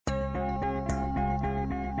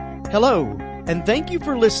Hello, and thank you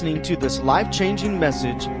for listening to this life-changing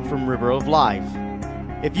message from River of Life.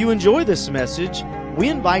 If you enjoy this message, we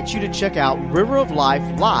invite you to check out River of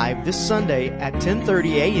Life live this Sunday at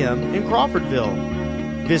 10:30 a.m. in Crawfordville.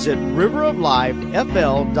 Visit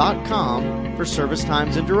riveroflifefl.com for service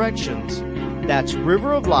times and directions. That's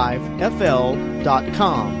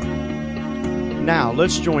riveroflifefl.com. Now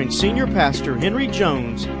let's join Senior Pastor Henry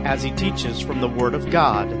Jones as he teaches from the Word of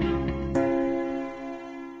God.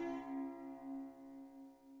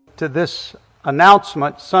 To this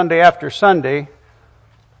announcement Sunday after Sunday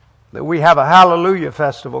that we have a Hallelujah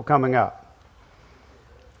Festival coming up.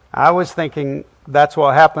 I was thinking that's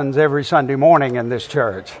what happens every Sunday morning in this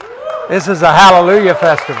church. This is a Hallelujah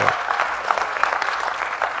Festival.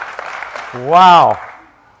 Wow.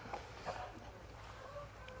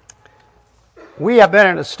 We have been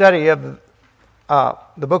in a study of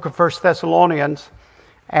the book of 1 Thessalonians,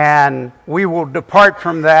 and we will depart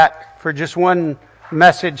from that for just one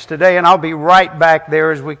message today, and I'll be right back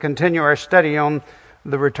there as we continue our study on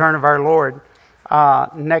the return of our Lord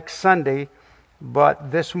next Sunday. But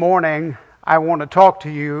this morning, I want to talk to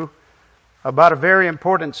you about a very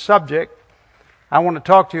important subject. I want to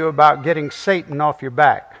talk to you about getting Satan off your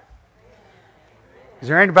back. Is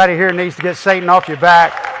there anybody here who needs to get Satan off your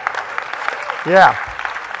back? Yeah.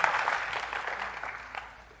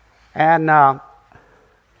 And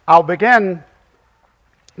I'll begin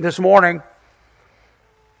this morning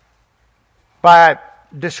by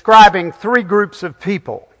describing three groups of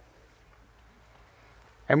people.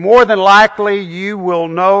 And more than likely, you will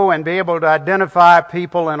know and be able to identify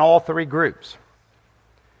people in all three groups.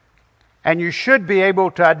 And you should be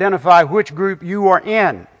able to identify which group you are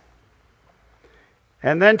in.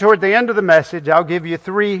 And then toward the end of the message, I'll give you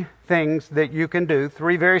three things that you can do,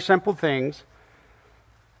 three very simple things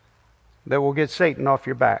that will get Satan off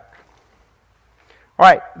your back. All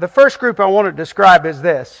right, the first group I want to describe is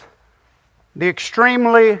this: the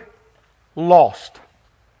extremely lost.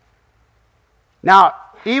 Now,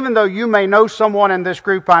 even though you may know someone in this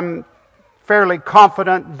group, I'm fairly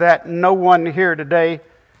confident that no one here today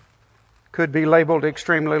could be labeled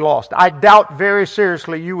extremely lost. I doubt very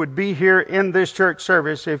seriously you would be here in this church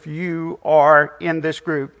service if you are in this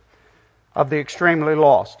group of the extremely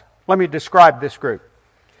lost. Let me describe this group.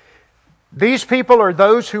 These people are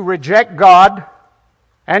those who reject God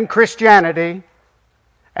and Christianity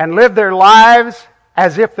and live their lives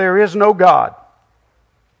as if there is no God.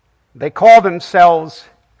 They call themselves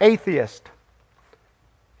atheists,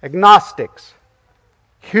 agnostics,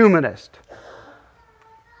 humanists,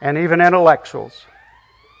 and even intellectuals.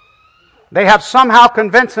 They have somehow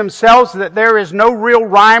convinced themselves that there is no real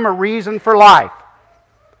rhyme or reason for life.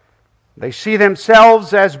 They see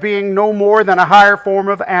themselves as being no more than a higher form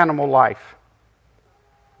of animal life.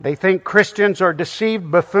 They think Christians are deceived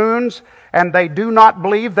buffoons, and they do not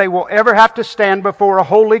believe they will ever have to stand before a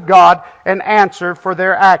holy God and answer for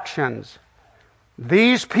their actions.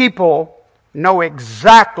 These people know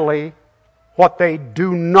exactly what they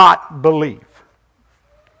do not believe.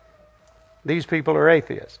 These people are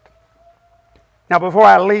atheists. Now, before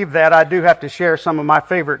I leave that, I do have to share some of my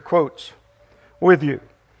favorite quotes with you.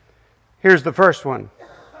 Here's the first one.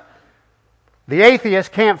 The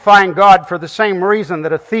atheist can't find God for the same reason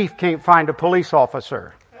that a thief can't find a police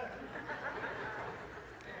officer.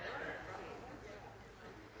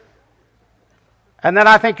 And then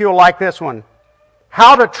I think you'll like this one.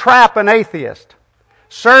 How to trap an atheist.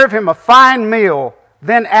 Serve him a fine meal,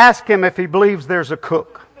 then ask him if he believes there's a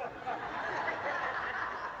cook.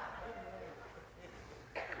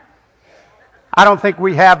 I don't think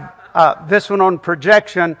we have this one on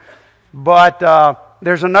projection, but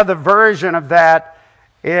there's another version of that.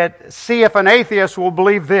 See if an atheist will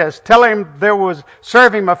believe this.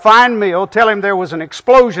 Serve him a fine meal, tell him there was an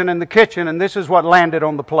explosion in the kitchen, and this is what landed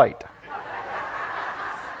on the plate.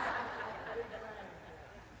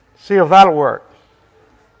 See if that'll work.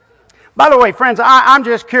 By the way, friends, I'm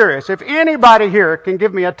just curious. If anybody here can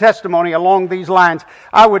give me a testimony along these lines,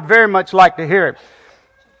 I would very much like to hear it.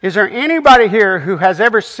 Is there anybody here who has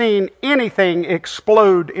ever seen anything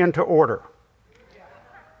explode into order?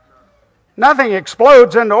 Nothing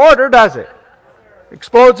explodes into order, does it?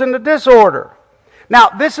 Explodes into disorder. Now,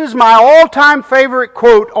 this is my all-time favorite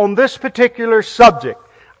quote on this particular subject.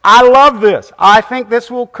 I love this. I think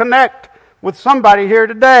this will connect with somebody here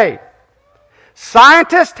today.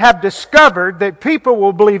 Scientists have discovered that people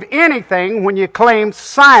will believe anything when you claim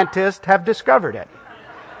scientists have discovered it.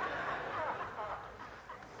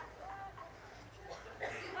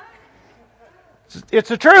 It's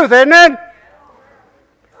the truth, isn't it?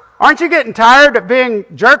 Aren't you getting tired of being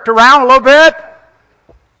jerked around a little bit?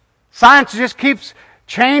 Science just keeps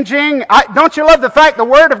changing. Don't you love the fact the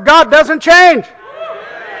Word of God doesn't change?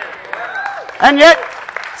 And yet,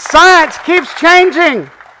 science keeps changing.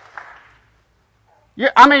 4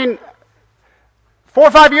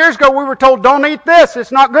 or 5 years ago we were told, don't eat this,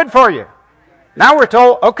 it's not good for you. Now we're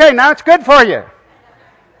told, okay, now it's good for you.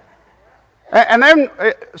 And then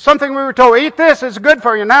something we were told, eat this, it's good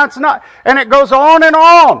for you, now it's not. And it goes on and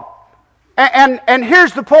on. And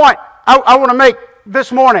here's the point I want to make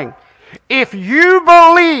this morning. If you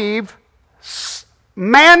believe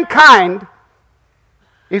mankind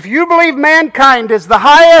is the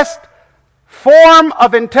highest form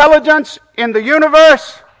of intelligence in the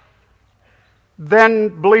universe,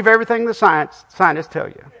 then believe everything the scientists tell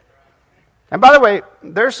you. And by the way,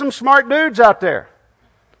 there's some smart dudes out there.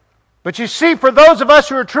 But you see, for those of us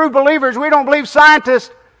who are true believers, we don't believe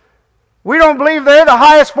scientists. We don't believe they're the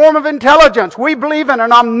highest form of intelligence. We believe in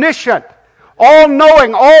an omniscient,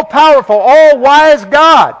 all-knowing, all-powerful, all-wise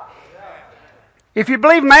God. If you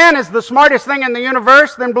believe man is the smartest thing in the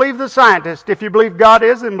universe, then believe the scientist. If you believe God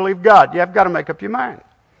is, then believe God. You have got to make up your mind.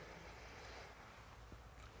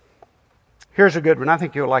 Here's a good one. I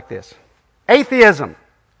think you'll like this. Atheism.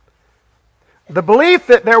 The belief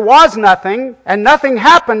that there was nothing, and nothing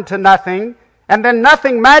happened to nothing, and then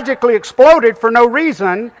nothing magically exploded for no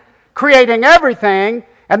reason, creating everything,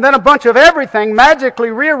 and then a bunch of everything magically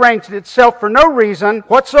rearranged itself for no reason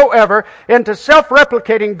whatsoever into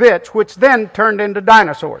self-replicating bits, which then turned into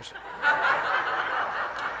dinosaurs.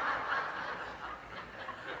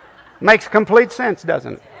 Makes complete sense,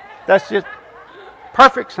 doesn't it? That's just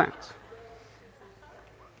perfect sense.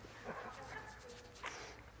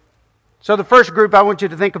 So the first group I want you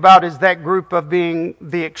to think about is that group of being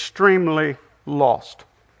the extremely lost.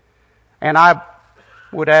 And I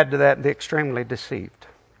would add to that the extremely deceived.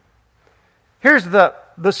 Here's the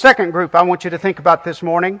second group I want you to think about this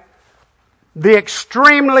morning. The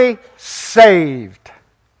extremely saved.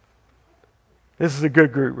 This is a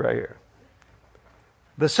good group right here.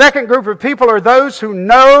 The second group of people are those who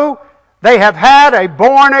know they have had a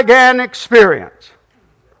born-again experience.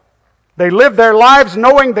 They live their lives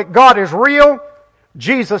knowing that God is real,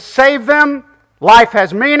 Jesus saved them, life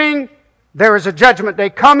has meaning, there is a judgment day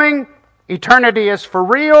coming, eternity is for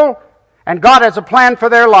real, and God has a plan for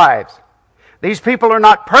their lives. These people are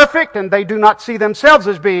not perfect, and they do not see themselves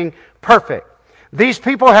as being perfect. These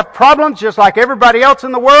people have problems just like everybody else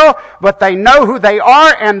in the world, but they know who they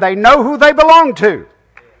are and they know who they belong to.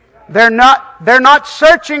 They're not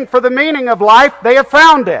searching for the meaning of life, they have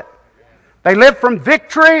found it. They live from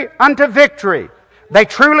victory unto victory. They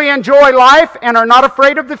truly enjoy life and are not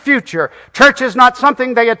afraid of the future. Church is not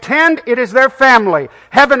something they attend, it is their family.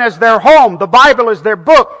 Heaven is their home. The Bible is their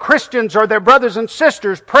book. Christians are their brothers and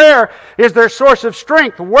sisters. Prayer is their source of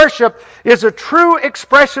strength. Worship is a true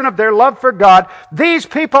expression of their love for God. These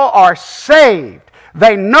people are saved.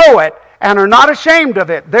 They know it and are not ashamed of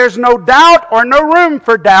it. There's no doubt or no room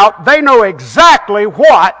for doubt. They know exactly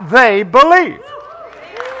what they believe.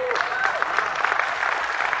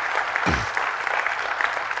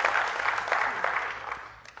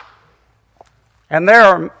 And there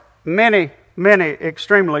are many, many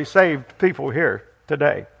extremely saved people here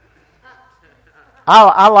today.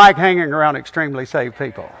 I like hanging around extremely saved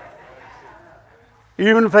people.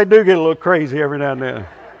 Even if they do get a little crazy every now and then.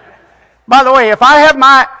 By the way, if I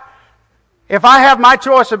have my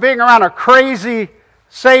choice of being around a crazy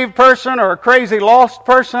saved person or a crazy lost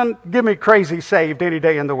person, give me crazy saved any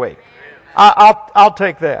day in the week. I'll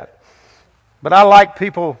take that. But I like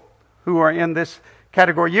people who are in this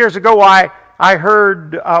category. Years ago, I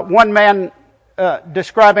heard one man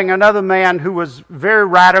describing another man who was very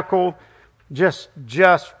radical, just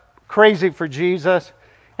crazy for Jesus.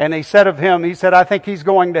 And he said of him, I think he's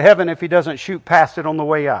going to heaven if he doesn't shoot past it on the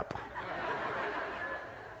way up.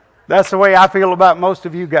 That's the way I feel about most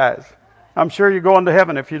of you guys. I'm sure you're going to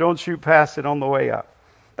heaven if you don't shoot past it on the way up.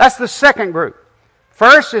 That's the second group.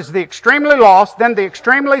 First is the extremely lost, then the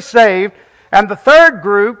extremely saved, and the third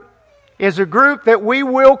group is a group that we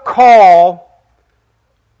will call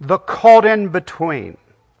the caught in between.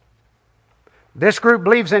 This group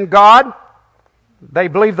believes in God. They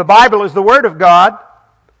believe the Bible is the Word of God.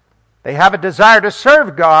 They have a desire to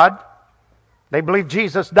serve God. They believe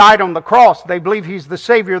Jesus died on the cross. They believe He's the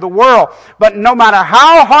Savior of the world. But no matter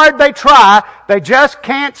how hard they try, they just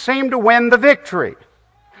can't seem to win the victory.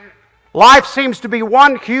 Life seems to be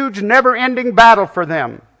one huge, never-ending battle for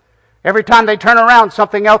them. Every time they turn around,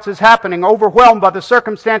 something else is happening. Overwhelmed by the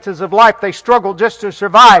circumstances of life, they struggle just to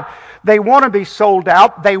survive. They want to be sold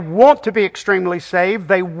out. They want to be extremely saved.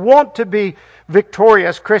 They want to be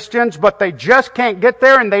victorious Christians, but they just can't get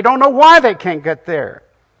there, and they don't know why they can't get there.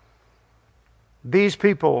 these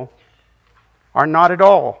people are not at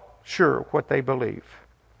all sure what they believe.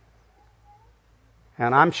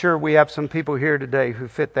 And I'm sure we have some people here today who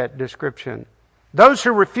fit that description. Those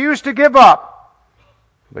who refuse to give up,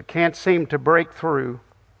 but can't seem to break through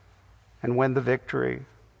and win the victory.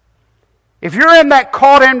 If you're in that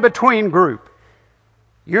caught-in-between group,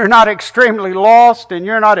 you're not extremely lost and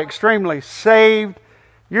you're not extremely saved,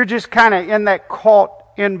 you're just kind of in that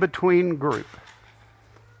caught-in-between group,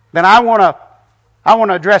 then I want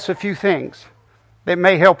to address a few things that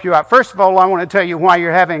may help you out. First of all, I want to tell you why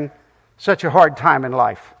you're having such a hard time in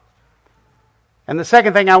life. And the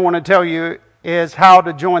second thing I want to tell you is how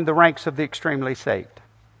to join the ranks of the extremely saved.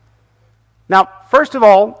 Now, first of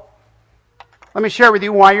all, let me share with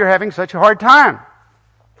you why you're having such a hard time.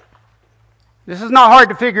 This is not hard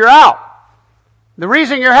to figure out. The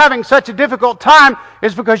reason you're having such a difficult time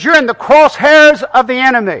is because you're in the crosshairs of the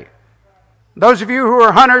enemy. Those of you who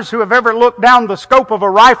are hunters who have ever looked down the scope of a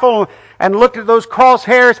rifle and looked at those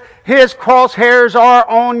crosshairs, his crosshairs are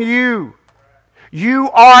on you.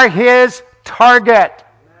 You are his target.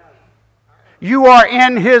 You are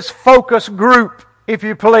in his focus group, if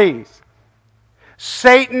you please.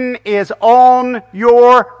 Satan is on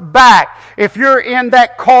your back. If you're in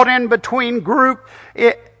that caught-in-between group,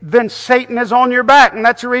 then Satan is on your back, and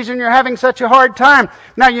that's the reason you're having such a hard time.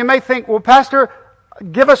 Now, you may think, well, Pastor,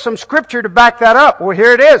 give us some scripture to back that up. Well,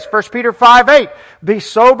 here it is, 1 Peter 5:8. Be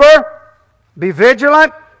sober, be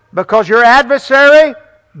vigilant, because your adversary,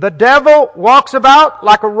 the devil, walks about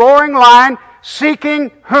like a roaring lion,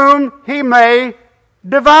 seeking whom he may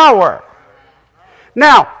devour.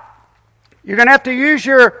 Now, you're going to have to use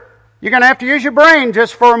your brain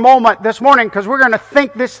just for a moment this morning, because we're going to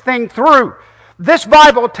think this thing through. This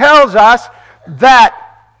Bible tells us that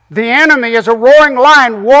the enemy is a roaring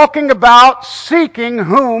lion walking about seeking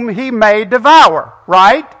whom he may devour,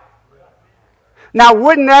 right? Now,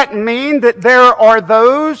 wouldn't that mean that there are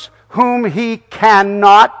those whom he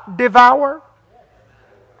cannot devour?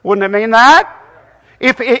 Wouldn't it mean that?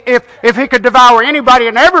 If he could devour anybody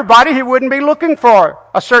and everybody, he wouldn't be looking for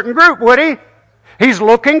a certain group, would he? He's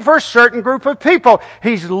looking for a certain group of people.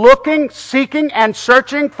 He's looking, seeking, and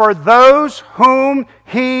searching for those whom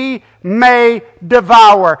he may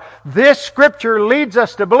devour. This scripture leads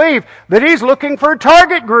us to believe that he's looking for a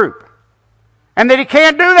target group, and that he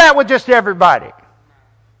can't do that with just everybody.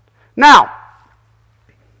 Now,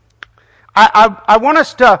 I want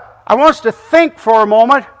us to think for a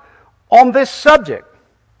moment on this subject.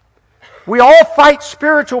 We all fight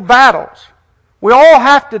spiritual battles. We all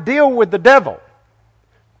have to deal with the devil.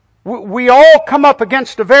 We all come up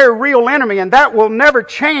against a very real enemy, and that will never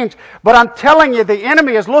change. But I'm telling you, the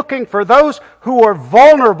enemy is looking for those who are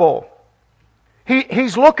vulnerable.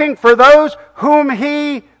 He's looking for those whom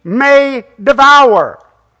he may devour.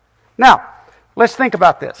 Now, let's think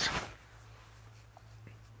about this.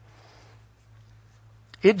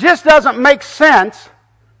 It just doesn't make sense,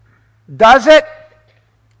 does it,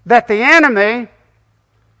 that the enemy,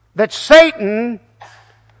 that Satan,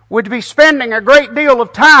 would be spending a great deal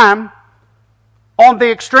of time on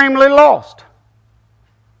the extremely lost.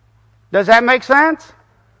 Does that make sense?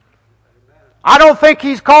 I don't think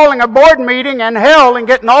he's calling a board meeting in hell and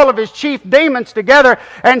getting all of his chief demons together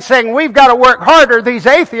and saying, we've got to work harder, these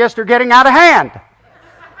atheists are getting out of hand.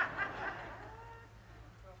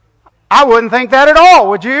 I wouldn't think that at all,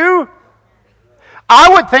 would you? I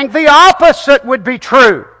would think the opposite would be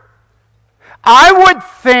true. I would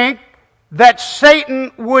think that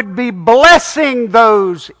Satan would be blessing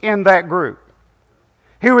those in that group.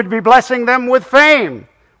 He would be blessing them with fame,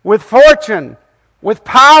 with fortune, with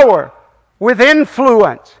power, with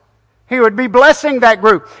influence. He would be blessing that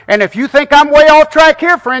group. And if you think I'm way off track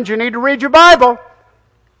here, friends, you need to read your Bible.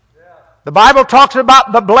 The Bible talks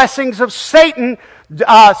about the blessings of Satan.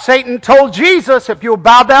 Satan told Jesus, if you'll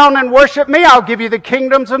bow down and worship me, I'll give you the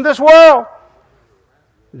kingdoms of this world.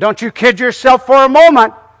 Don't you kid yourself for a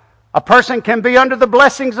moment. A person can be under the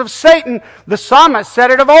blessings of Satan. The psalmist said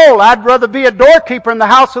it of old, I'd rather be a doorkeeper in the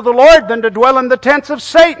house of the Lord than to dwell in the tents of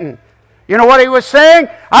Satan. You know what he was saying?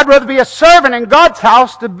 I'd rather be a servant in God's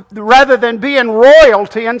house rather than be in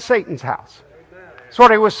royalty in Satan's house. That's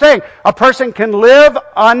what he was saying. A person can live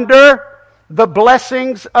under the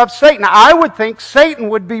blessings of Satan. I would think Satan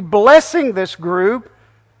would be blessing this group,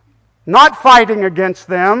 not fighting against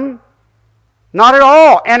them. Not at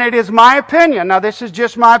all. And it is my opinion, now this is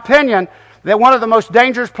just my opinion, that one of the most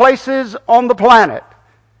dangerous places on the planet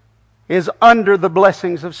is under the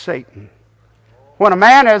blessings of Satan. When a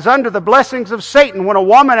man is under the blessings of Satan, when a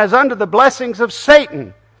woman is under the blessings of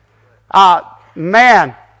Satan,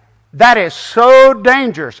 man, that is so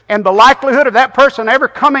dangerous. And the likelihood of that person ever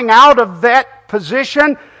coming out of that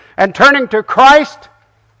position and turning to Christ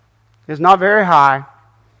is not very high.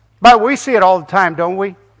 But we see it all the time, don't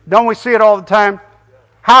we? Don't we see it all the time?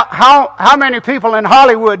 How many people in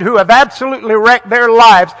Hollywood who have absolutely wrecked their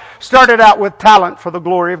lives started out with talent for the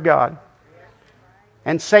glory of God?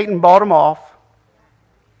 And Satan bought them off.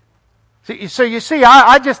 So you see,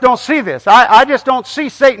 I just don't see this. I just don't see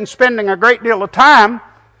Satan spending a great deal of time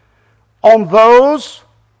on those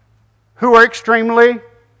who are extremely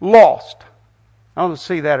lost. I don't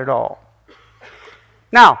see that at all.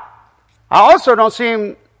 Now, I also don't see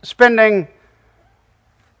him spending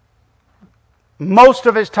most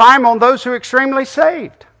of his time on those who are extremely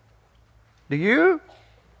saved. Do you?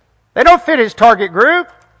 They don't fit his target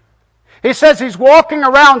group. He says he's walking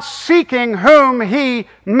around seeking whom he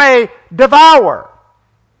may devour.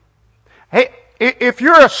 Hey, if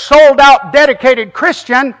you're a sold-out, dedicated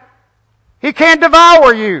Christian, he can't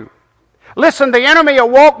devour you. Listen, the enemy will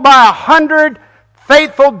walk by 100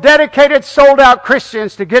 faithful, dedicated, sold-out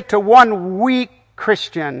Christians to get to one weak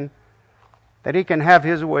Christian that he can have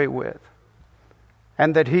his way with,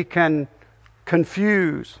 and that he can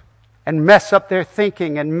confuse and mess up their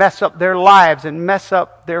thinking and mess up their lives and mess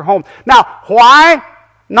up their home. Now, why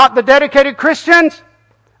not the dedicated Christians?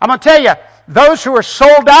 I'm going to tell you, those who are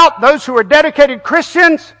sold out, those who are dedicated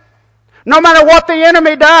Christians, no matter what the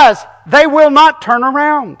enemy does, they will not turn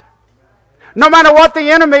around. No matter what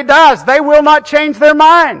the enemy does, they will not change their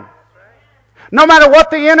mind. No matter what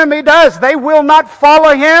the enemy does, they will not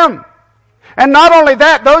follow him. And not only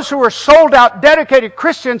that, those who are sold out, dedicated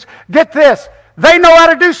Christians, get this, they know how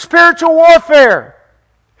to do spiritual warfare.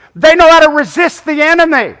 They know how to resist the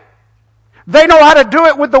enemy. They know how to do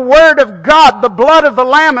it with the Word of God, the blood of the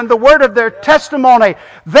Lamb, and the word of their testimony.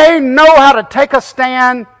 They know how to take a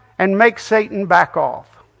stand and make Satan back off.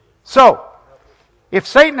 So, if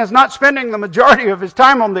Satan is not spending the majority of his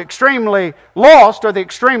time on the extremely lost or the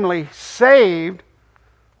extremely saved,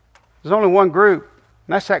 there's only one group,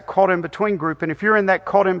 and that's that caught-in-between group. And if you're in that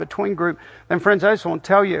caught-in-between group, then friends, I just want to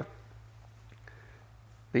tell you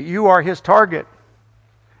that you are his target.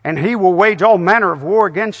 And he will wage all manner of war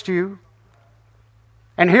against you.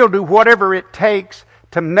 And he'll do whatever it takes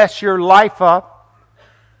to mess your life up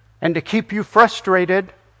and to keep you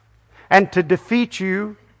frustrated and to defeat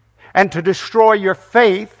you and to destroy your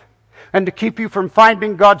faith and to keep you from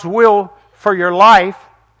finding God's will for your life.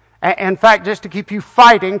 In fact, just to keep you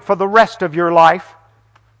fighting for the rest of your life.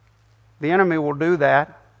 The enemy will do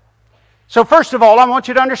that. So first of all, I want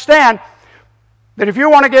you to understand that if you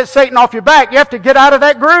want to get Satan off your back, you have to get out of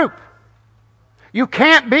that group. You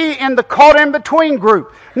can't be in the caught-in-between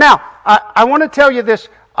group. Now, I want to tell you this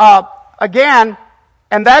again,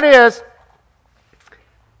 and that is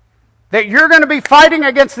that you're going to be fighting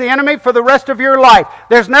against the enemy for the rest of your life.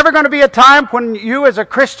 There's never going to be a time when you as a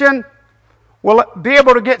Christian will be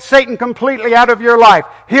able to get Satan completely out of your life.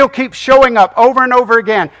 He'll keep showing up over and over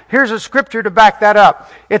again. Here's a scripture to back that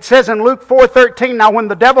up. It says in Luke 4:13, now when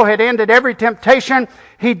the devil had ended every temptation,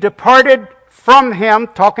 he departed from him,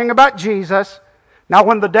 talking about Jesus. Now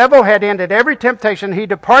when the devil had ended every temptation, he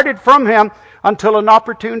departed from him until an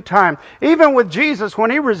opportune time. Even with Jesus,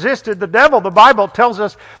 when he resisted the devil, the Bible tells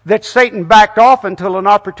us that Satan backed off until an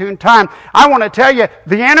opportune time. I want to tell you,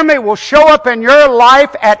 the enemy will show up in your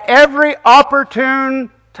life at every opportune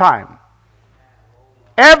time.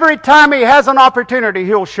 Every time he has an opportunity,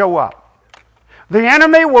 he'll show up. The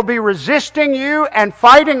enemy will be resisting you and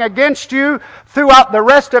fighting against you throughout the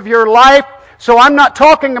rest of your life. So I'm not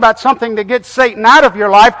talking about something that gets Satan out of your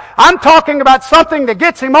life. I'm talking about something that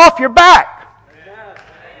gets him off your back.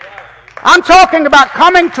 I'm talking about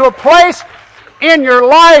coming to a place in your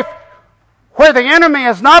life where the enemy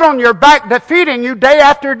is not on your back defeating you day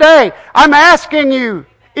after day. I'm asking you,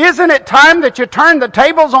 isn't it time that you turn the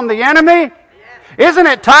tables on the enemy? Isn't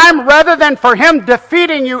it time, rather than for him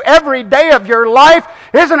defeating you every day of your life,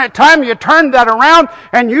 isn't it time you turn that around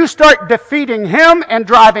and you start defeating him and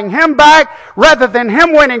driving him back? Rather than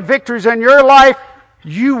him winning victories in your life,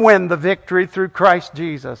 you win the victory through Christ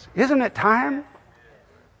Jesus. Isn't it time?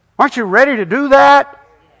 Aren't you ready to do that?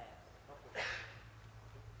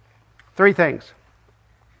 3 things.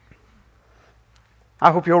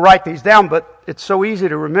 I hope you'll write these down, but it's so easy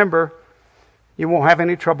to remember. You won't have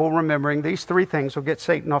any trouble remembering. These 3 things will get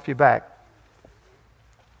Satan off your back.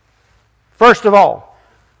 First of all,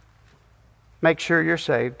 make sure you're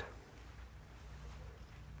saved.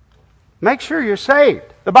 Make sure you're saved.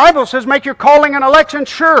 The Bible says make your calling and election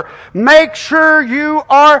sure. Make sure you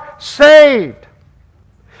are saved.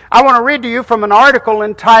 I want to read to you from an article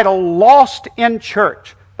entitled Lost in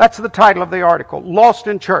Church. That's the title of the article, Lost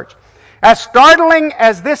in Church. As startling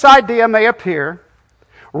as this idea may appear,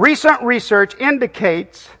 Recent research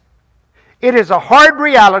indicates it is a hard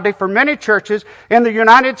reality for many churches in the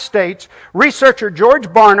United States. Researcher George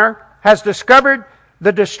Barner has discovered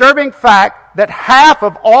the disturbing fact that half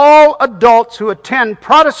of all adults who attend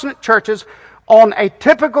Protestant churches on a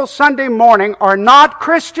typical Sunday morning are not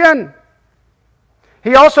Christian.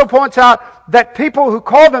 He also points out that people who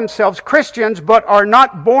call themselves Christians but are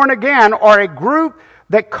not born again are a group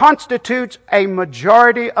that constitutes a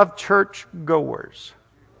majority of church goers.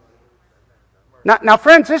 Now,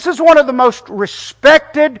 friends, this is one of the most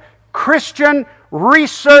respected Christian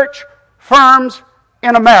research firms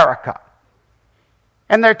in America.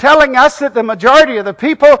 And they're telling us that the majority of the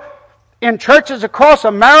people in churches across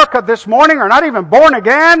America this morning are not even born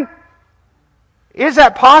again. Is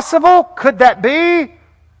that possible? Could that be?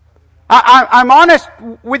 I'm honest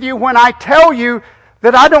with you when I tell you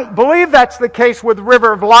that I don't believe that's the case with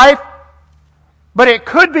River of Life, but it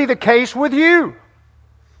could be the case with you.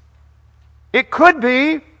 It could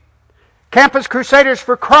be. Campus Crusaders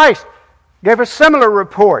for Christ gave a similar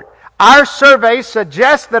report. Our survey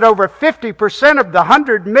suggests that over 50% of the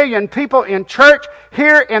 100 million people in church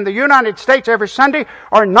here in the United States every Sunday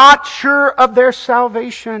are not sure of their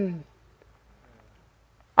salvation.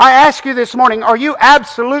 I ask you this morning, are you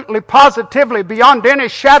absolutely, positively, beyond any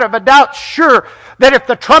shadow of a doubt, sure that if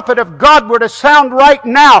the trumpet of God were to sound right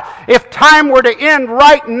now, if time were to end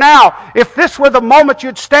right now, if this were the moment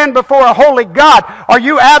you'd stand before a holy God, are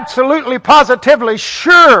you absolutely, positively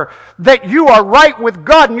sure that you are right with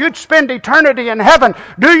God and you'd spend eternity in heaven?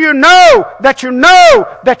 Do you know that you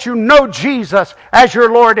know Jesus as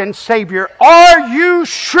your Lord and Savior? Are you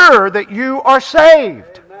sure that you are saved?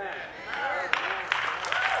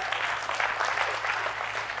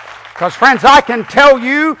 Because, friends, I can tell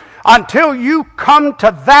you, until you come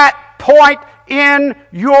to that point in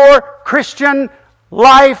your Christian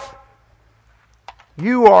life,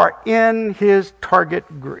 you are in His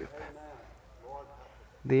target group.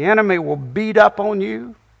 The enemy will beat up on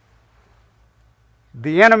you.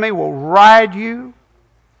 The enemy will ride you.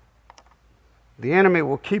 The enemy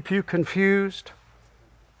will keep you confused.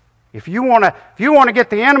 If you want to get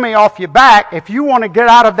the enemy off your back, if you want to get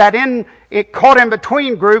out of that caught in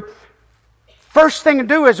between group, first thing to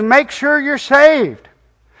do is make sure you're saved.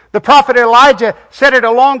 The prophet Elijah said it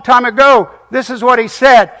a long time ago. This is what he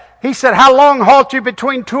said. He said, "How long halt you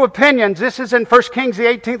between two opinions?" This is in 1 Kings, the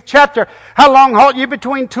 18th chapter. "How long halt you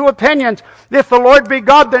between two opinions? If the Lord be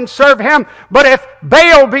God, then serve Him. But if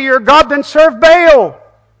Baal be your God, then serve Baal."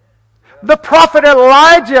 The prophet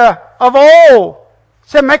Elijah of old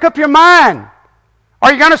said, make up your mind.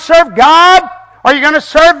 Are you going to serve God? Are you going to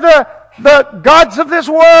serve the gods of this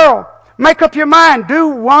world? Make up your mind. Do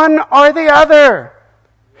one or the other.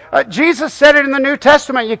 Jesus said it in the New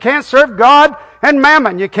Testament. You can't serve God and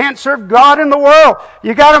mammon. You can't serve God and the world.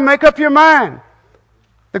 You got to make up your mind.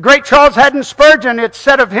 The great Charles Haddon Spurgeon, it's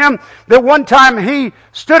said of him that one time he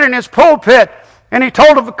stood in his pulpit and he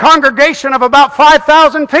told of a congregation of about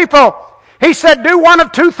 5,000 people. He said, do one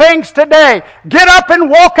of two things today. Get up and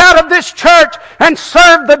walk out of this church and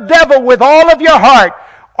serve the devil with all of your heart,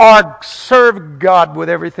 or serve God with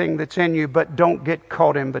everything that's in you, but don't get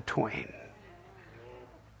caught in between.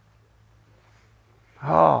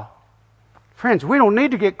 Oh, friends, we don't need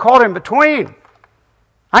to get caught in between.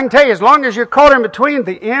 I can tell you, as long as you're caught in between,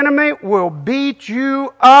 the enemy will beat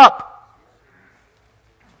you up.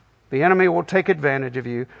 The enemy will take advantage of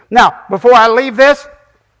you. Now, before I leave this,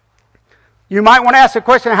 you might want to ask the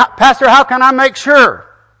question, Pastor, how can I make sure?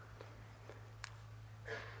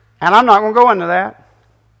 And I'm not going to go into that.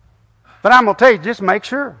 But I'm going to tell you, just make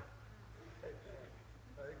sure.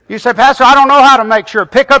 You say, Pastor, I don't know how to make sure.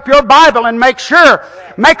 Pick up your Bible and make sure.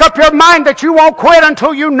 Make up your mind that you won't quit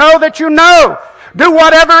until you know that you know. Do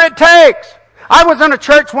whatever it takes. I was in a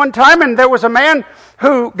church one time and there was a man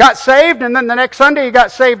who got saved, and then the next Sunday he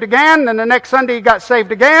got saved again, then the next Sunday he got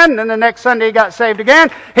saved again, then the next Sunday he got saved again.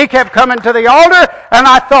 He kept coming to the altar, and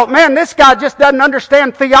I thought, man, this guy just doesn't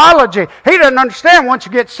understand theology. He doesn't understand once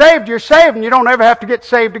you get saved, you're saved, and you don't ever have to get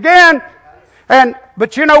saved again.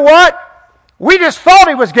 But you know what? We just thought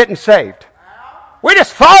he was getting saved. We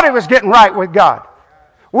just thought he was getting right with God.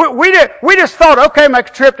 We just thought, okay, make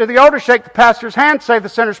a trip to the altar, shake the pastor's hand, say the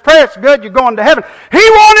sinner's prayer, it's good, you're going to heaven. He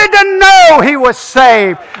wanted to know he was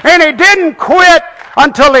saved. And he didn't quit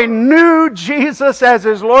until he knew Jesus as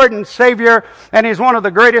his Lord and Savior. And he's one of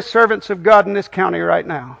the greatest servants of God in this county right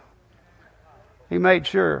now. He made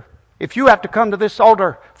sure. If you have to come to this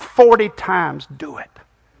altar 40 times, do it.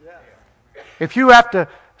 If you have to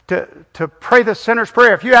pray the sinner's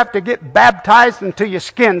prayer, if you have to get baptized until your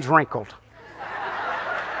skin's wrinkled,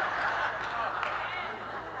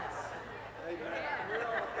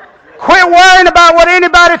 worrying about what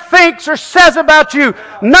anybody thinks or says about you.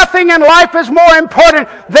 Nothing in life is more important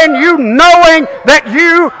than you knowing that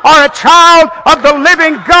you are a child of the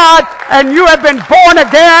living God and you have been born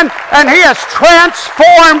again and He has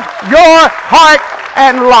transformed your heart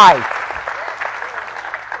and life.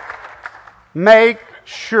 Make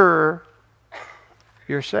sure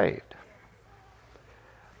you're saved.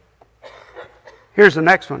 Here's the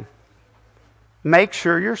next one. Make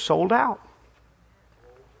sure you're sold out.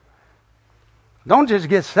 Don't just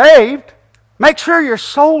get saved. Make sure you're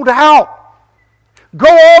sold out. Go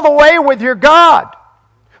all the way with your God.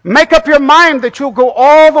 Make up your mind that you'll go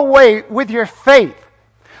all the way with your faith.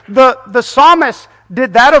 The psalmist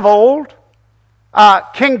did that of old.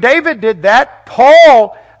 King David did that.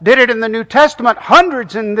 Paul did it in the New Testament.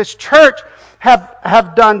 Hundreds in this church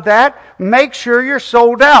have done that. Make sure you're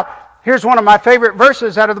sold out. Here's one of my favorite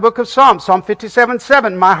verses out of the book of Psalms. Psalm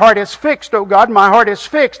 57:7. My heart is fixed, O God, my heart is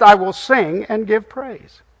fixed. I will sing and give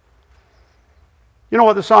praise. You know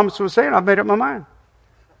what the psalmist was saying? I've made up my mind.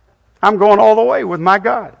 I'm going all the way with my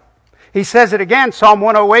God. He says it again, Psalm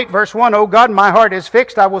 108, verse 1. O God, my heart is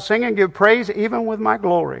fixed. I will sing and give praise even with my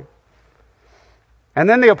glory. And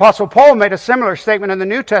then the Apostle Paul made a similar statement in the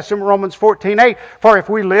New Testament, Romans 14:8. For if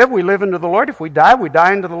we live unto the Lord. If we die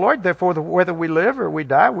unto the Lord. Therefore, whether we live or we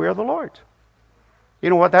die, we are the Lord's. You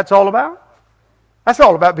know what that's all about? That's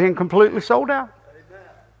all about being completely sold out.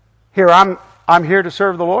 Here, I'm here to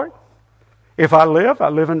serve the Lord. If I live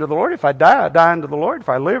unto the Lord. If I die unto the Lord. If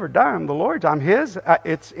I live or die, I'm the Lord's. I'm His.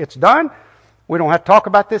 It's done. We don't have to talk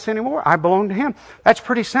about this anymore. I belong to Him. That's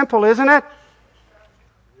pretty simple, isn't it?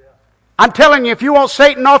 I'm telling you, if you want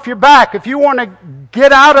Satan off your back, if you want to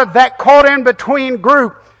get out of that caught in between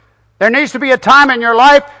group, there needs to be a time in your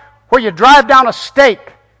life where you drive down a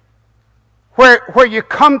stake, where you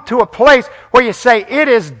come to a place where you say, it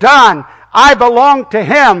is done. I belong to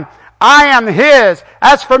Him. I am His.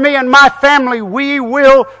 As for me and my family, we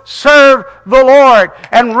will serve the Lord.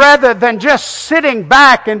 And rather than just sitting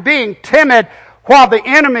back and being timid while the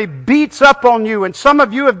enemy beats up on you, and some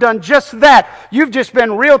of you have done just that. You've just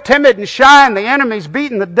been real timid and shy, and the enemy's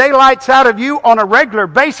beating the daylights out of you on a regular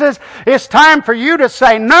basis. It's time for you to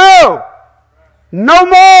say, no! No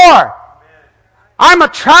more! I'm a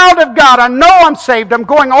child of God. I know I'm saved. I'm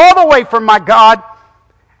going all the way for my God.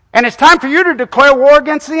 And it's time for you to declare war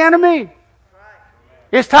against the enemy.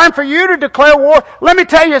 It's time for you to declare war. Let me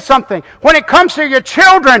tell you something. When it comes to your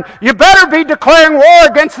children, you better be declaring war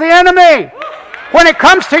against the enemy. When it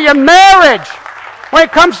comes to your marriage,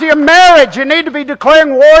 you need to be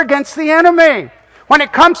declaring war against the enemy. When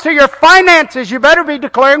it comes to your finances, you better be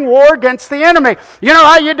declaring war against the enemy. You know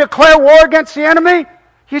how you declare war against the enemy?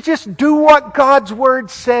 You just do what God's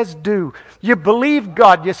Word says do. You believe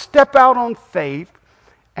God. You step out on faith,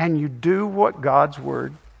 and you do what God's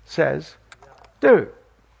Word says do.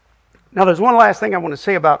 Now, there's one last thing I want to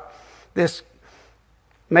say about this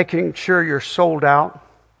making sure you're sold out.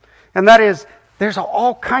 And that is, there's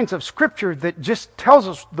all kinds of scripture that just tells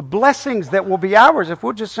us the blessings that will be ours if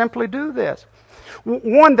we'll just simply do this.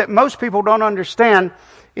 One that most people don't understand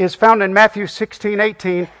is found in Matthew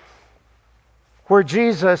 16:18, where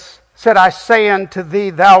Jesus said, I say unto thee,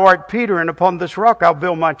 thou art Peter, and upon this rock I'll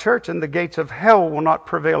build my church, and the gates of hell will not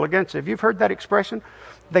prevail against it. Have you heard that expression?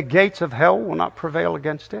 The gates of hell will not prevail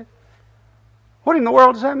against it. What in the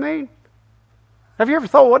world does that mean? Have you ever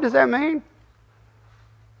thought, what does that mean?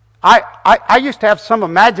 I used to have some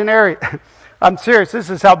imaginary, I'm serious,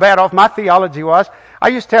 this is how bad off my theology was. I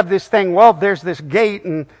used to have this thing, well, there's this gate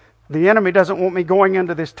and the enemy doesn't want me going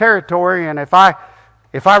into this territory, and if I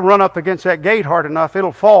run up against that gate hard enough,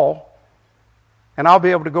 it'll fall and I'll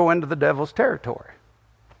be able to go into the devil's territory.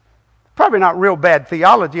 Probably not real bad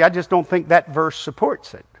theology, I just don't think that verse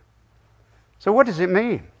supports it. So what does it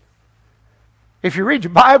mean? If you read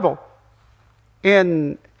your Bible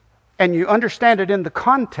and you understand it in the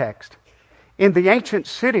context, in the ancient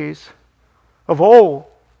cities of old,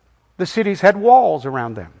 the cities had walls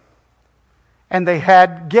around them. And they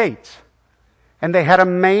had gates. And they had a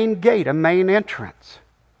main gate, a main entrance.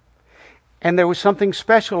 And there was something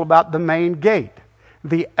special about the main gate.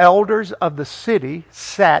 The elders of the city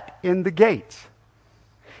sat in the gates.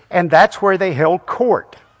 And that's where they held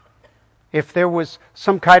court. If there was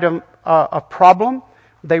some kind of a problem,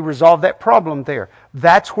 they resolved that problem there.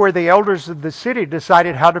 That's where the elders of the city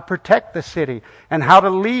decided how to protect the city and how to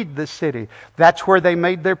lead the city. That's where they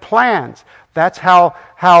made their plans. That's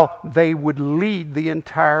how they would lead the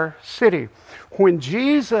entire city. When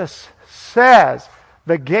Jesus says,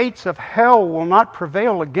 the gates of hell will not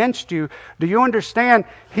prevail against you, do you understand?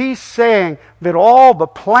 He's saying that all the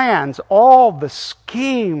plans, all the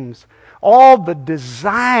schemes, all the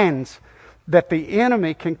designs that the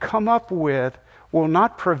enemy can come up with will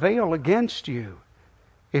not prevail against you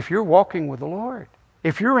if you're walking with the Lord.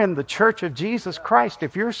 If you're in the church of Jesus Christ,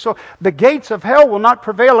 the gates of hell will not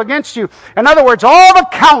prevail against you. In other words, all the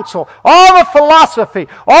counsel, all the philosophy,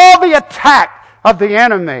 all the attack of the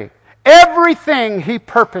enemy, everything he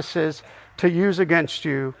purposes to use against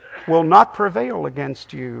you will not prevail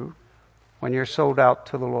against you when you're sold out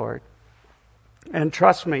to the Lord. And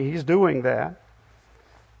trust me, He's doing that.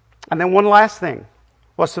 And then one last thing.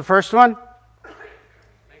 What's the first one?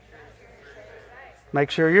 Make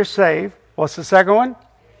sure you're saved. What's the second one?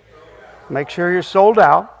 Make sure you're sold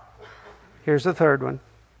out. Here's the third one.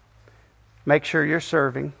 Make sure you're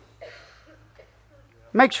serving.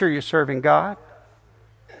 Make sure you're serving God.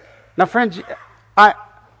 Now, friends, I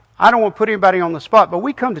don't want to put anybody on the spot, but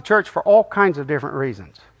we come to church for all kinds of different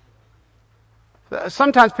reasons.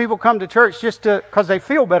 Sometimes people come to church just because they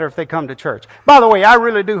feel better if they come to church. By the way, I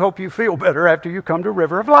really do hope you feel better after you come to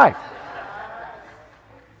River of Life.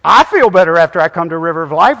 I feel better after I come to River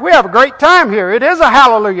of Life. We have a great time here. It is a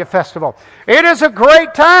Hallelujah Festival. It is a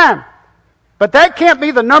great time. But that can't be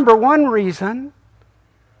the number one reason.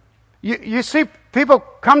 You see, people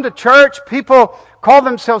come to church, people call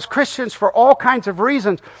themselves Christians for all kinds of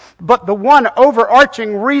reasons, but the one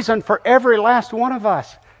overarching reason for every last one of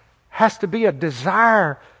us has to be a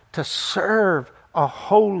desire to serve a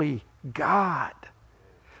holy God,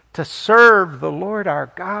 to serve the Lord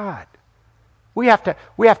our God. We have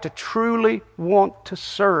to truly want to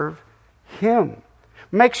serve Him.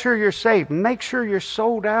 Make sure you're saved. Make sure you're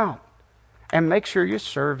sold out. And make sure you're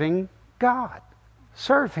serving God.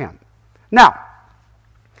 Serve Him. Now,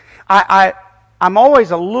 I'm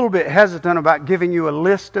always a little bit hesitant about giving you a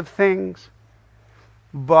list of things,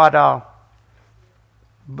 but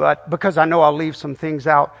because I know I'll leave some things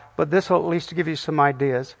out, but this will at least give you some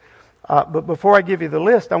ideas. But before I give you the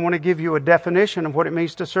list, I want to give you a definition of what it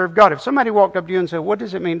means to serve God. If somebody walked up to you and said, "What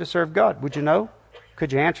does it mean to serve God?" Would you know?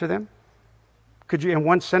 Could you answer them? Could you, in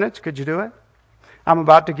one sentence, could you do it? I'm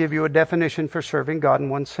about to give you a definition for serving God in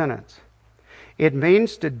one sentence. It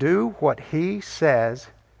means to do what He says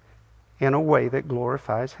in a way that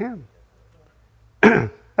glorifies Him.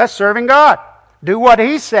 That's serving God. Do what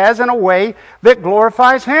He says in a way that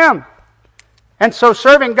glorifies Him. And so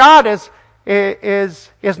serving God is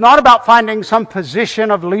not about finding some position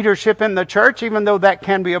of leadership in the church, even though that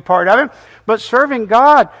can be a part of it. But serving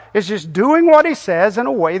God is just doing what He says in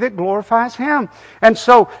a way that glorifies Him. And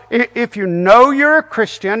so if you know you're a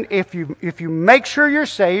Christian, if you make sure you're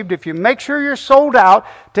saved, if you make sure you're sold out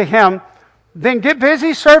to Him, then get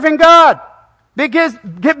busy serving God.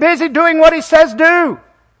 Get busy doing what He says do.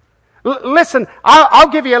 Listen, I'll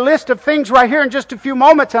give you a list of things right here in just a few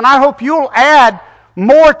moments, and I hope you'll add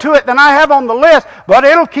more to it than I have on the list, but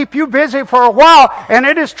it'll keep you busy for a while, and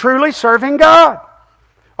it is truly serving God.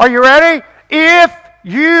 Are you ready? If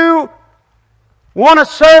you want to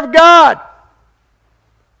serve God,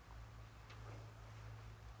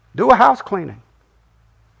 do a house cleaning.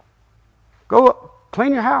 Go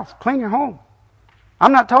clean your house, clean your home.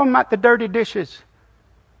 I'm not talking about the dirty dishes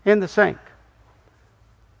in the sink.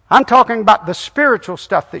 I'm talking about the spiritual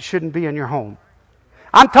stuff that shouldn't be in your home.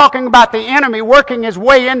 I'm talking about the enemy working his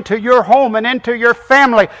way into your home and into your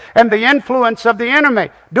family and the influence of the enemy.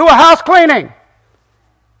 Do a house cleaning.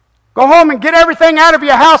 Go home and get everything out of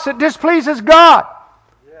your house that displeases God.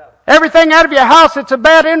 Everything out of your house that's a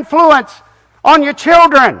bad influence on your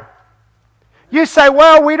children. You say,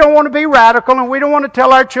 well, we don't want to be radical and we don't want to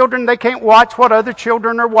tell our children they can't watch what other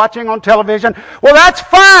children are watching on television. Well, that's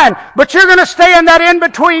fine, but you're going to stay in that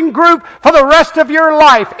in-between group for the rest of your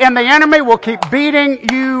life, and the enemy will keep beating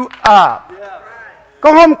you up.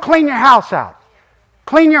 Go home, clean your house out.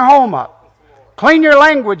 Clean your home up. Clean your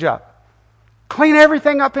language up. Clean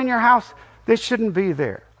everything up in your house that shouldn't be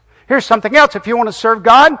there. Here's something else. If you want to serve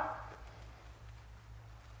God,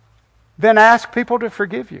 then ask people to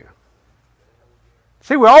forgive you.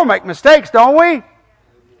 See, we all make mistakes, don't we?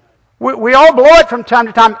 We all blow it from time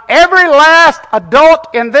to time. Every last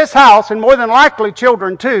adult in this house, and more than likely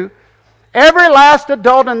children too, every last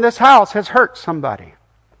adult in this house has hurt somebody.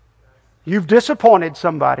 You've disappointed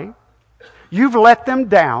somebody. You've let them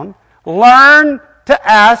down. Learn to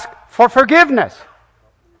ask for forgiveness.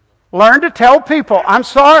 Learn to tell people, I'm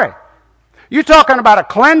sorry. You're talking about a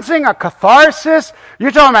cleansing, a catharsis. You're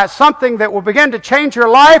talking about something that will begin to change your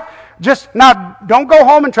life. Just now, don't go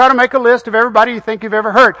home and try to make a list of everybody you think you've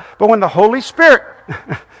ever hurt. But when the Holy Spirit,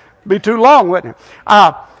 be too long, wouldn't it?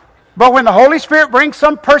 But when the Holy Spirit brings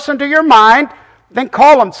some person to your mind, then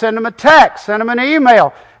call them, send them a text, send them an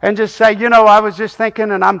email, and just say, I was just thinking,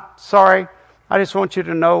 and I'm sorry. I just want you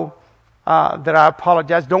to know that I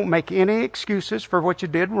apologize. Don't make any excuses for what you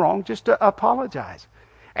did wrong. Just to apologize.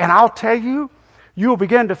 And I'll tell you, you'll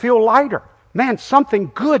begin to feel lighter. Man,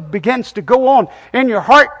 something good begins to go on in your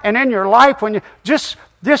heart and in your life when you just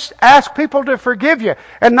ask people to forgive you.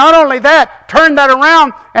 And not only that, turn that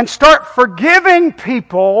around and start forgiving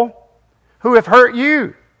people who have hurt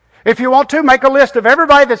you. If you want to, make a list of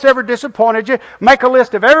everybody that's ever disappointed you. Make a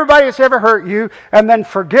list of everybody that's ever hurt you. And then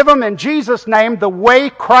forgive them in Jesus' name the way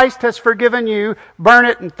Christ has forgiven you. Burn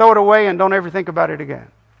it and throw it away and don't ever think about it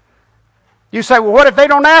again. You say, well, what if they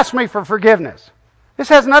don't ask me for forgiveness? This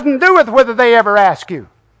has nothing to do with whether they ever ask you.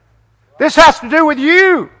 This has to do with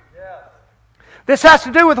you. This has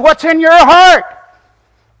to do with what's in your heart.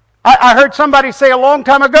 I heard somebody say a long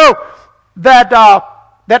time ago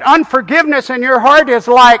that unforgiveness in your heart is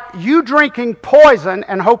like you drinking poison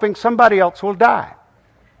and hoping somebody else will die.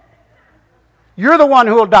 You're the one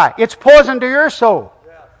who will die. It's poison to your soul.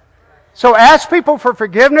 So ask people for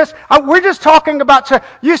forgiveness. We're just talking about,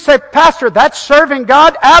 you say, Pastor, that's serving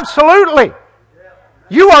God? Absolutely.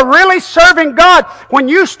 You are really serving God when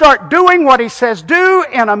you start doing what He says do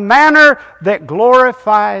in a manner that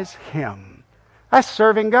glorifies Him. That's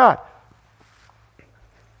serving God.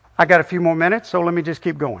 I got a few more minutes, so let me just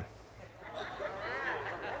keep going.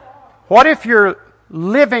 What if you're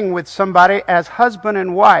living with somebody as husband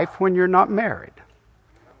and wife when you're not married?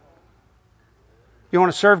 You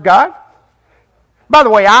want to serve God? By the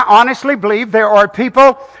way, I honestly believe there are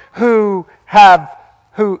people who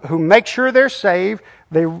make sure they're saved.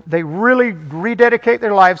 They really rededicate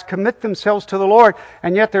their lives, commit themselves to the Lord,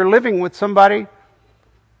 and yet they're living with somebody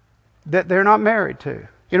that they're not married to.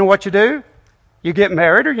 You know what you do? You get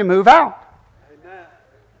married or you move out. Amen.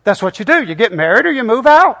 That's what you do. You get married or you move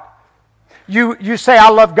out. You say, I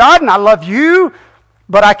love God and I love you,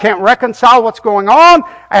 but I can't reconcile what's going on,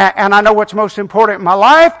 and I know what's most important in my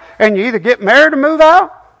life, and you either get married or move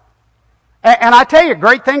out. And I tell you,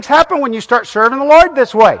 great things happen when you start serving the Lord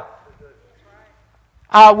this way.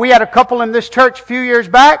 We had a couple in this church a few years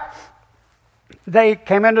back. They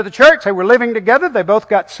came into the church. They were living together. They both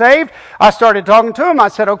got saved. I started talking to them. I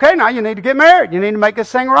said, okay, now you need to get married. You need to make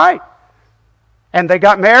this thing right. And they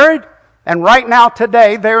got married. And right now,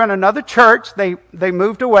 today, they're in another church. They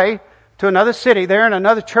moved away to another city. They're in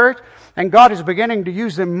another church. And God is beginning to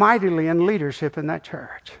use them mightily in leadership in that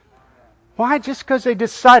church. Why? Just because they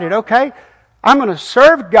decided, okay, I'm going to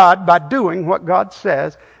serve God by doing what God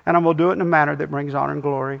says, and I'm going to do it in a manner that brings honor and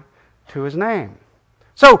glory to His name.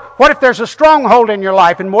 So, what if there's a stronghold in your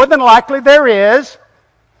life? And more than likely there is.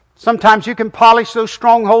 Sometimes you can polish those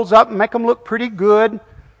strongholds up and make them look pretty good.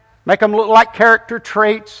 Make them look like character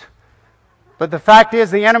traits. But the fact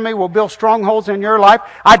is, the enemy will build strongholds in your life.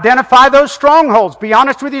 Identify those strongholds. Be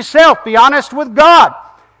honest with yourself. Be honest with God.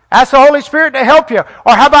 Ask the Holy Spirit to help you.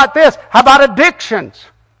 Or how about this? How about addictions?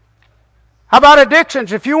 How about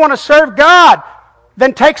addictions? If you want to serve God,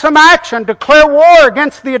 then take some action. Declare war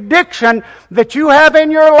against the addiction that you have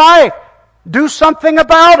in your life. Do something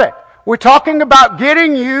about it. We're talking about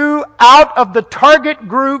getting you out of the target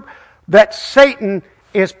group that Satan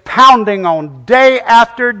is pounding on day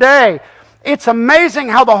after day. It's amazing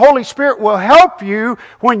how the Holy Spirit will help you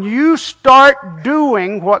when you start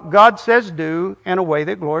doing what God says do in a way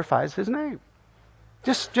that glorifies His name.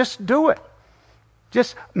 Just do it.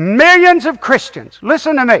 Just millions of Christians.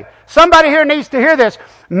 Listen to me. Somebody here needs to hear this.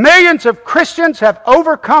 Millions of Christians have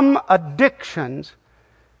overcome addictions.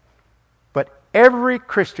 But every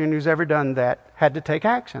Christian who's ever done that had to take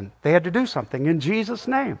action. They had to do something in Jesus'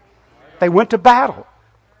 name. They went to battle.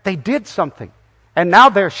 They did something. And now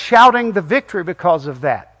they're shouting the victory because of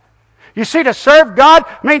that. You see, to serve God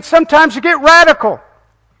means sometimes you get radical.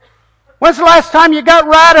 When's the last time you got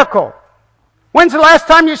radical? When's the last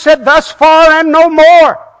time you said, thus far and no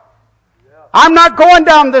more? I'm not going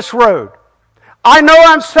down this road. I know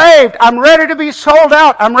I'm saved. I'm ready to be sold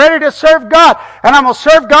out. I'm ready to serve God. And I'm going to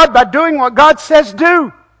serve God by doing what God says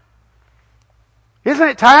do. Isn't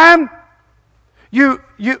it time?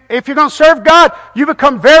 If you're going to serve God, you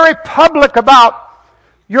become very public about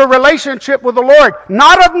your relationship with the Lord.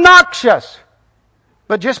 Not obnoxious,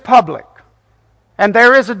 but just public. And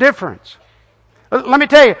there is a difference. Let me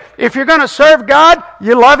tell you, if you're going to serve God,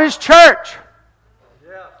 you love His church.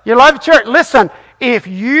 You love His church. Listen, if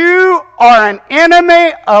you are an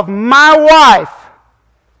enemy of my wife,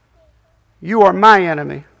 you are my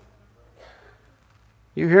enemy.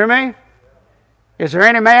 You hear me? Is there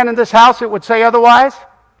any man in this house that would say otherwise?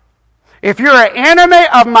 If you're an enemy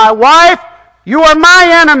of my wife, you are my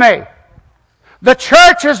enemy. The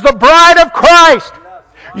church is the bride of Christ.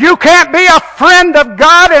 You can't be a friend of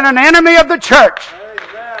God and an enemy of the church.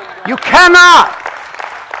 You cannot.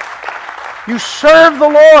 You serve the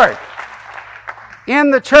Lord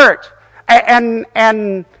in the church. And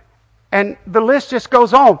the list just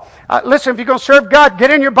goes on. Listen, if you're going to serve God,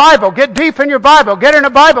 get in your Bible. Get deep in your Bible. Get in a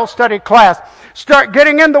Bible study class. Start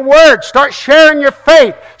getting in the Word. Start sharing your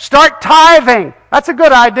faith. Start tithing. That's a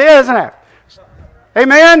good idea, isn't it?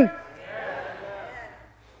 Amen?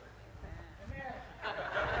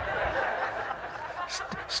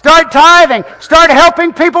 Start tithing. Start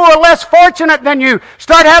helping people who are less fortunate than you.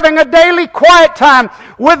 Start having a daily quiet time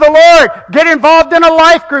with the Lord. Get involved in a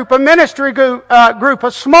life group, a ministry group,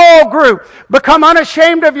 a small group. Become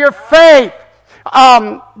unashamed of your faith.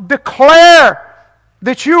 Declare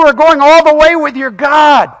that you are going all the way with your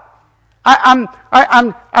God. I'm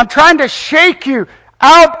trying to shake you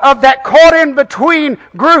out of that caught in between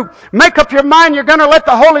group. Make up your mind you're going to let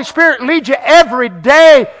the Holy Spirit lead you every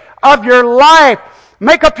day of your life.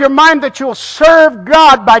 Make up your mind that you'll serve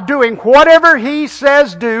God by doing whatever He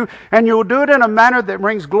says do, and you'll do it in a manner that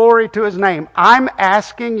brings glory to His name. I'm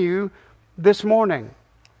asking you this morning,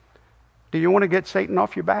 do you want to get Satan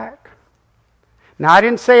off your back? Now, I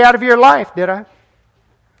didn't say out of your life, did I?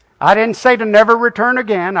 I didn't say to never return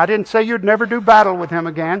again. I didn't say you'd never do battle with him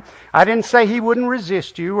again. I didn't say he wouldn't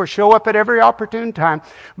resist you or show up at every opportune time.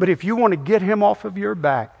 But if you want to get him off of your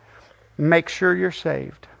back, make sure you're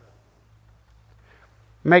saved.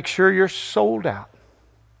 Make sure you're sold out.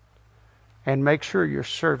 And make sure you're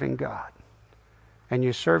serving God. And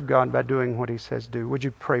you serve God by doing what He says do. Would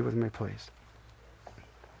you pray with me, please?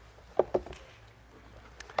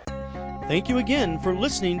 Thank you again for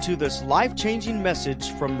listening to this life-changing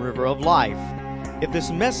message from River of Life. If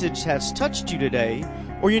this message has touched you today,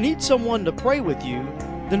 or you need someone to pray with you,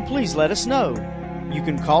 then please let us know. You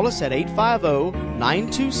can call us at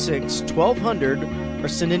 850-926-1200 or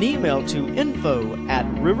send an email to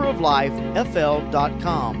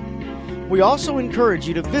info@riveroflifefl.com. We also encourage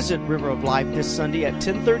you to visit River of Life this Sunday at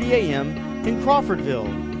 10:30 a.m. in Crawfordville.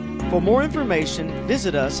 For more information,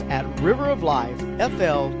 visit us at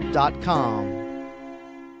riveroflifefl.com.